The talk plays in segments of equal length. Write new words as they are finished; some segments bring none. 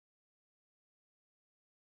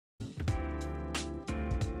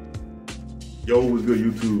Yo, what's good,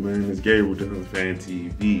 YouTube, man? It's Gabriel, Different Fan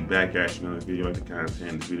TV, back at you. If you like the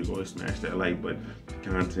content, this video, go ahead and smash that like button. The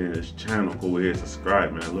content, this channel, go ahead and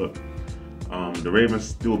subscribe, man. Look, the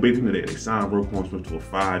Ravens do a big thing today. They signed Roquan Smith to a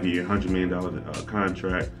 5-year, $100 million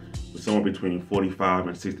contract with somewhere between $45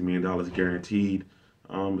 and $60 million guaranteed.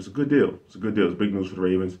 It's a good deal. It's a good deal. It's big news for the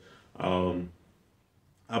Ravens.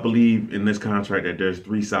 I believe in this contract that there's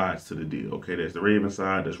three sides to the deal. Okay, there's the Ravens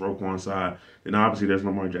side, there's Roquan side, and obviously there's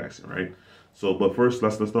Lamar Jackson, right? So, but first,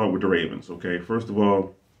 let's start with the Ravens. Okay, first of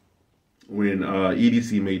all, when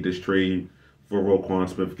EDC made this trade for Roquan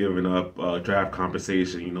Smith, giving up draft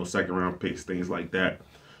compensation, second round picks, things like that,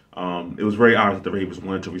 it was very obvious that the Ravens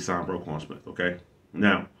wanted to resign Roquan Smith. Okay,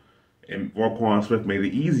 now, and Roquan Smith made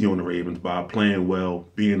it easy on the Ravens by playing well,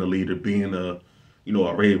 being a leader, being a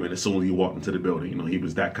Raven as soon as he walked into the building. He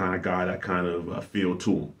was that kind of guy, that kind of feel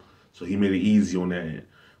to him. So he made it easy on that end.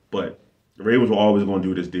 But the Ravens were always going to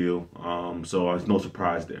do this deal, so it's no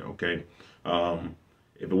surprise there, okay?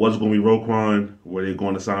 If it wasn't going to be Roquan, were they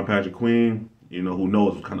going to sign Patrick Queen? Who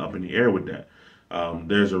knows? It was kind of up in the air with that.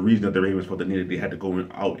 There's a reason that the Ravens felt they had to go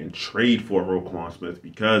out and trade for Roquan Smith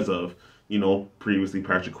because of, previously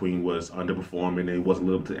Patrick Queen was underperforming and it wasn't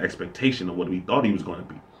living up to expectation of what we thought he was going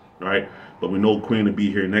to be, right? But we know Queen to be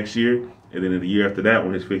here next year, and then in the year after that,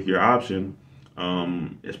 on his 5th-year option,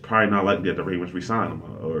 it's probably not likely that the Ravens re-sign him,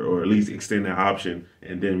 or at least extend that option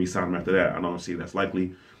and then re-sign him after that. I don't see that's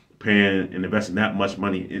likely. Paying and investing that much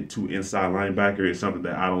money into inside linebacker is something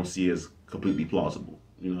that I don't see as completely plausible.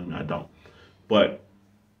 I don't. But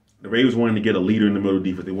the Ravens wanted to get a leader in the middle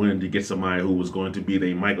defense. They wanted to get somebody who was going to be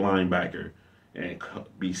the Mike linebacker and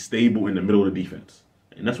be stable in the middle of the defense.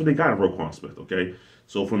 And that's what they got in Roquan Smith, okay?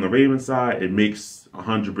 So from the Ravens side, it makes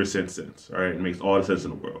 100% sense, all right? It makes all the sense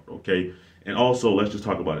in the world, okay? And also, let's just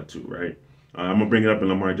talk about it too, right? I'm going to bring it up in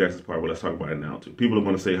Lamar Jackson's part, but let's talk about it now too. People are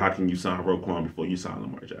going to say, how can you sign Roquan before you sign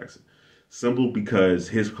Lamar Jackson? Simple, because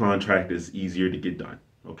his contract is easier to get done,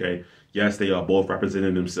 okay? Yes, they are both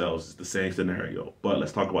representing themselves. It's the same scenario, but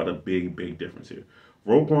let's talk about a big, big difference here.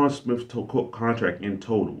 Roquan Smith's contract in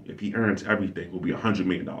total, if he earns everything, will be $100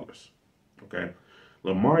 million, okay?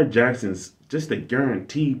 Lamar Jackson's, just the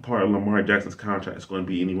guaranteed part of Lamar Jackson's contract is going to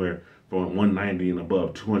be anywhere from 190 and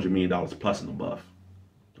above, $200 million plus and above.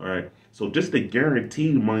 All right. So just the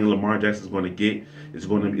guaranteed money Lamar Jackson is going to get is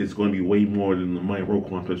going to be way more than the money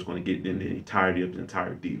Roquan Smith is going to get in the entirety of the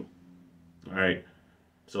entire deal. All right.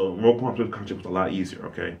 So Roquan Smith's contract was a lot easier.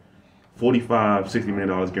 Okay. $45, $60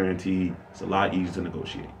 million guaranteed. It's a lot easier to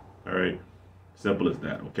negotiate. All right. Simple as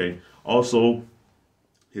that. Okay. Also,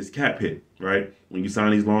 his cap hit, right? When you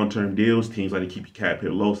sign these long-term deals, teams like to keep your cap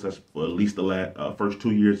hit low. So that's for at least the first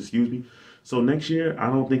 2 years, excuse me. So next year, I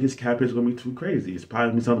don't think his cap hit is going to be too crazy. It's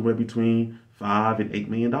probably going to be somewhere between $5 and $8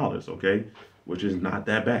 million, okay? Which is not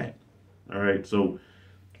that bad. All right, so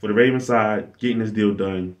for the Ravens side, getting this deal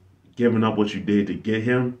done, giving up what you did to get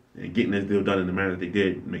him, and getting this deal done in the manner that they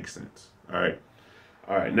did makes sense. All right.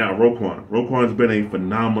 All right, now Roquan. Roquan's been a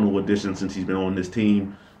phenomenal addition since he's been on this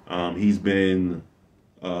team. He's been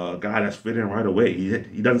a guy that's fit in right away.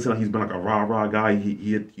 He doesn't seem like he's been like a rah-rah guy.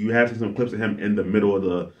 You have seen some clips of him in the middle of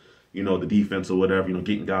the the defense or whatever,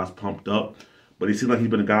 getting guys pumped up. But it seems like he's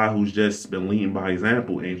been a guy who's just been leading by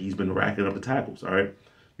example, and he's been racking up the tackles, all right?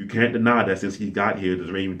 You can't deny that since he got here,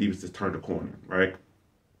 the Ravens defense has turned the corner, right?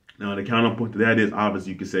 Now, the counterpoint to that is,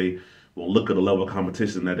 obviously, you could say, well, look at the level of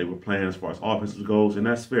competition that they were playing as far as offenses goes, and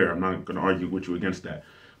that's fair. I'm not going to argue with you against that.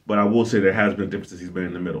 But I will say there has been a difference since he's been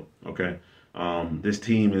in the middle, okay? This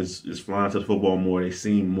team is flying to the football more. They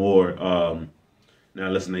seem more, now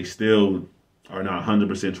listen, they still are not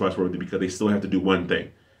 100% trustworthy because they still have to do one thing,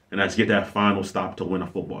 and that's get that final stop to win a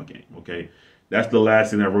football game, okay? That's the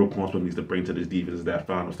last thing that Roquan Smith needs to bring to this defense is that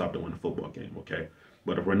final stop to win a football game, okay?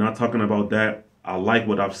 But if we're not talking about that, I like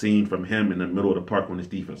what I've seen from him in the middle of the park on his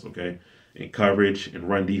defense, okay? In coverage and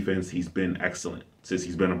run defense, he's been excellent since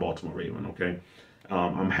he's been a Baltimore Raven, okay?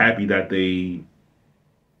 I'm happy that they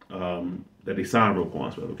signed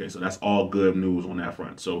Roquan Smith, okay? So that's all good news on that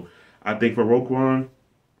front. So I think for Roquan,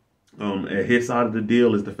 at his side of the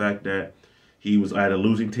deal is the fact that he was at a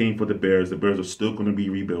losing team for the Bears. The Bears are still going to be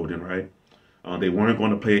rebuilding, right? They weren't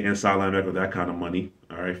going to pay an inside linebacker with that kind of money.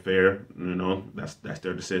 All right, fair. That's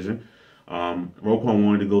their decision. Roquan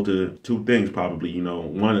wanted to go to two things probably.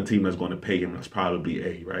 One, a team that's going to pay him. That's probably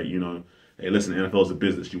A, right? Hey, listen, the NFL is a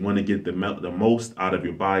business. You want to get the most out of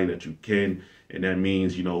your body that you can, and that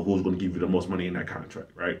means, who's going to give you the most money in that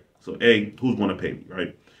contract, right? So A, who's going to pay me,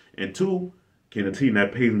 right? And two, can a team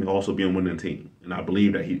that pays him also be a winning team? And I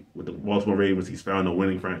believe that with the Baltimore Ravens, he's found a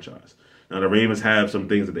winning franchise. Now, the Ravens have some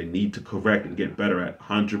things that they need to correct and get better at,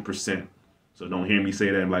 100%. So don't hear me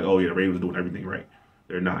say that and like, oh yeah, the Ravens are doing everything right.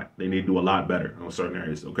 They're not. They need to do a lot better on certain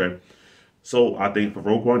areas, okay? So I think for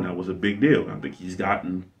Roquan, that was a big deal. I think he's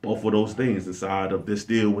gotten both of those things inside of this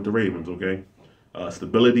deal with the Ravens, okay?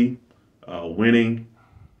 Stability, winning,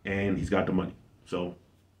 and he's got the money. So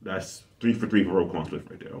that's 3 for 3 for Roquan Smith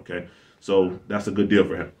right there, okay? So that's a good deal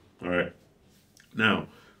for him, all right? Now,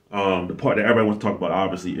 the part that everybody wants to talk about,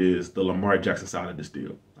 obviously, is the Lamar Jackson side of this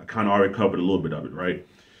deal. I kind of already covered a little bit of it, right?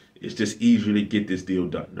 It's just easier to get this deal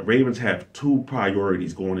done. The Ravens have 2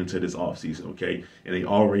 priorities going into this offseason, okay? And they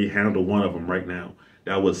already handled one of them right now.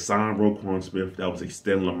 That was sign Roquan Smith. That was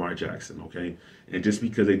extend Lamar Jackson, okay? And just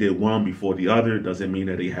because they did one before the other doesn't mean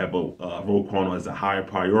that they have Roquan as a higher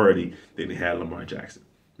priority than they had Lamar Jackson.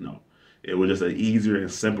 No. It was just an easier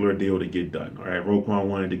and simpler deal to get done. All right, Roquan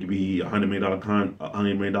wanted to be a $100 million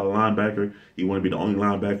linebacker. He wanted to be the only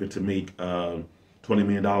linebacker to make $20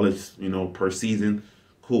 million, per season.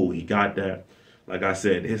 Cool, he got that. Like I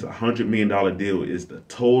said, his $100 million deal is the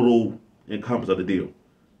total encompass of the deal,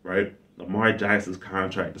 right? Lamar Jackson's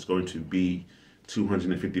contract is going to be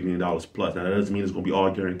 $250 million plus. Now, that doesn't mean it's going to be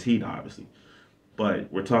all guaranteed, obviously.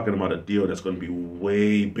 But we're talking about a deal that's going to be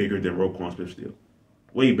way bigger than Roquan Smith's deal.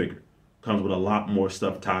 Way bigger. Comes with a lot more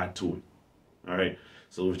stuff tied to it. All right?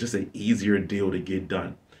 So it's just an easier deal to get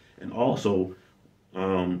done. And also,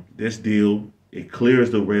 this deal, it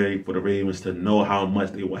clears the way for the Ravens to know how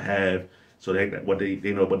much they will have, so they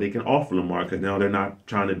know what they can offer Lamar, because now they're not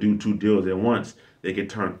trying to do 2 deals at once. They can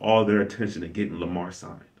turn all their attention to getting Lamar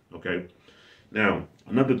signed. Okay? Now,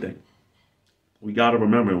 another thing. We got to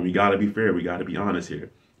remember, and we got to be fair, we got to be honest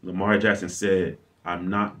here. Lamar Jackson said, I'm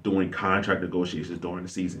not doing contract negotiations during the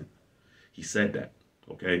season. He said that,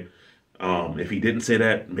 okay? If he didn't say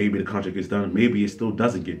that, maybe the contract gets done. Maybe it still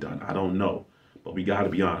doesn't get done. I don't know. But we got to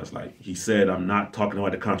be honest. Like, he said, I'm not talking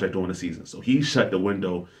about the contract during the season. So he shut the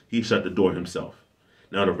window. He shut the door himself.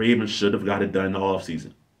 Now, the Ravens should have got it done in the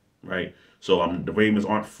offseason, right? So the Ravens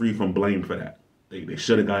aren't free from blame for that. They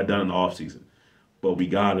should have got it done in the offseason. But we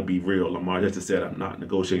got to be real. Lamar just said, I'm not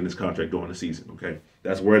negotiating this contract during the season, okay?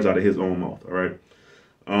 That's words out of his own mouth, all right?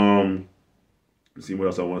 Let's see what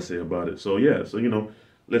else I want to say about it. So, yeah. So,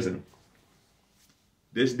 listen.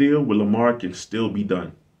 This deal with Lamar can still be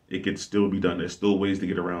done. It can still be done. There's still ways to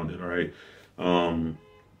get around it, all right?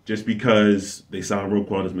 Just because they signed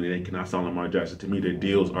Roquan doesn't mean they cannot sign Lamar Jackson. To me, their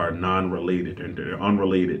deals are non-related and they're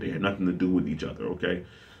unrelated. They have nothing to do with each other, okay?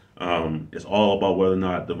 It's all about whether or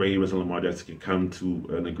not the Ravens and Lamar Jackson can come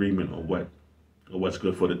to an agreement on what's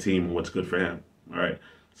good for the team and what's good for him, all right?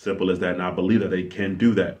 Simple as that, and I believe that they can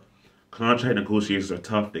do that. Contract negotiations are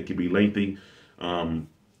tough. They can be lengthy. The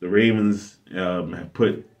Ravens have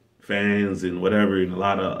put fans and whatever in a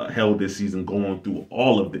lot of hell this season going through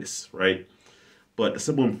all of this, right? But the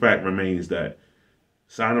simple fact remains that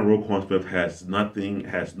signing Roquan Smith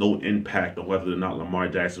has no impact on whether or not Lamar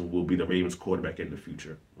Jackson will be the Ravens quarterback in the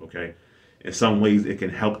future, okay? In some ways, it can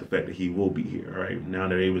help the fact that he will be here, all right? Now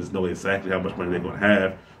the Ravens know exactly how much money they're going to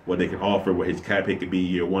have, what they can offer, what his cap hit could be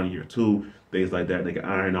year 1, year 2, things like that. They can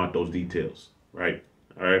iron out those details, right?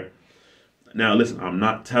 All right? Now, listen, I'm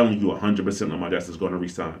not telling you 100% Lamar Jackson is going to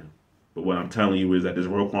resign. But what I'm telling you is that this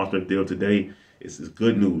Roquan Smith deal today is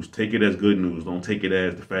good news. Take it as good news. Don't take it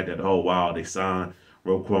as the fact that, oh, wow, they signed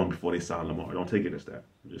Roquan before they signed Lamar. Don't take it as that.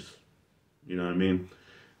 Just, you know what I mean?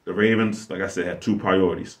 The Ravens, like I said, have 2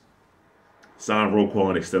 priorities. Sign Roquan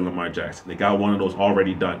and extend Lamar Jackson. They got one of those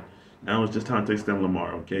already done. Now it's just time to extend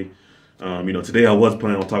Lamar, okay? Today I was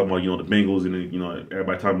planning on talking about, the Bengals and,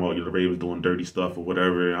 everybody talking about, the Ravens doing dirty stuff or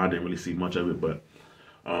whatever. I didn't really see much of it, but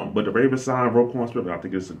the Ravens signed Roquan Smith. I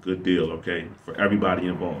think it's a good deal, okay, for everybody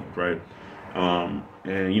involved, right?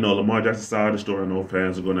 Lamar Jackson's side of the story, I know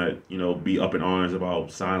fans are going to, be up in arms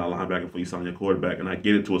about signing a linebacker before you sign your quarterback, and I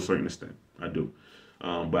get it to a certain extent. I do.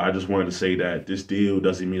 But I just wanted to say that this deal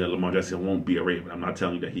doesn't mean that Lamar Jackson won't be a Raven. I'm not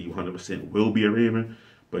telling you that he 100% will be a Raven,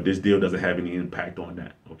 but this deal doesn't have any impact on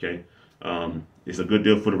that, okay? It's a good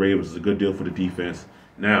deal for the Ravens. It's a good deal for the defense.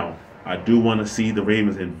 Now, I do want to see the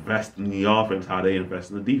Ravens invest in the offense, how they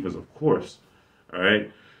invest in the defense, of course, all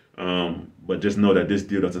right? But just know that this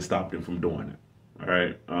deal doesn't stop them from doing it, all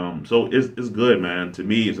right? So it's good, man. To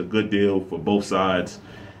me, it's a good deal for both sides.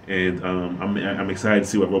 And I'm excited to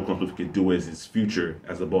see what Roquan Smith can do as his future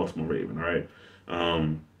as a Baltimore Raven, all right?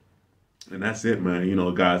 And that's it,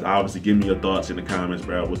 man. Guys, obviously give me your thoughts in the comments,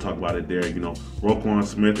 bro. We'll talk about it there. Roquan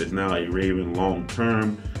Smith is now a Raven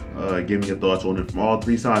long-term. Give me your thoughts on it from all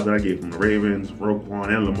 3 sides that I gave, from the Ravens,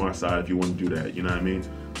 Roquan, and Lamar side, if you want to do that. You know what I mean?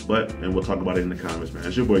 And we'll talk about it in the comments, man.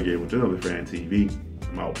 It's your boy Gabe with another Fan TV.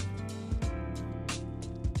 I'm out.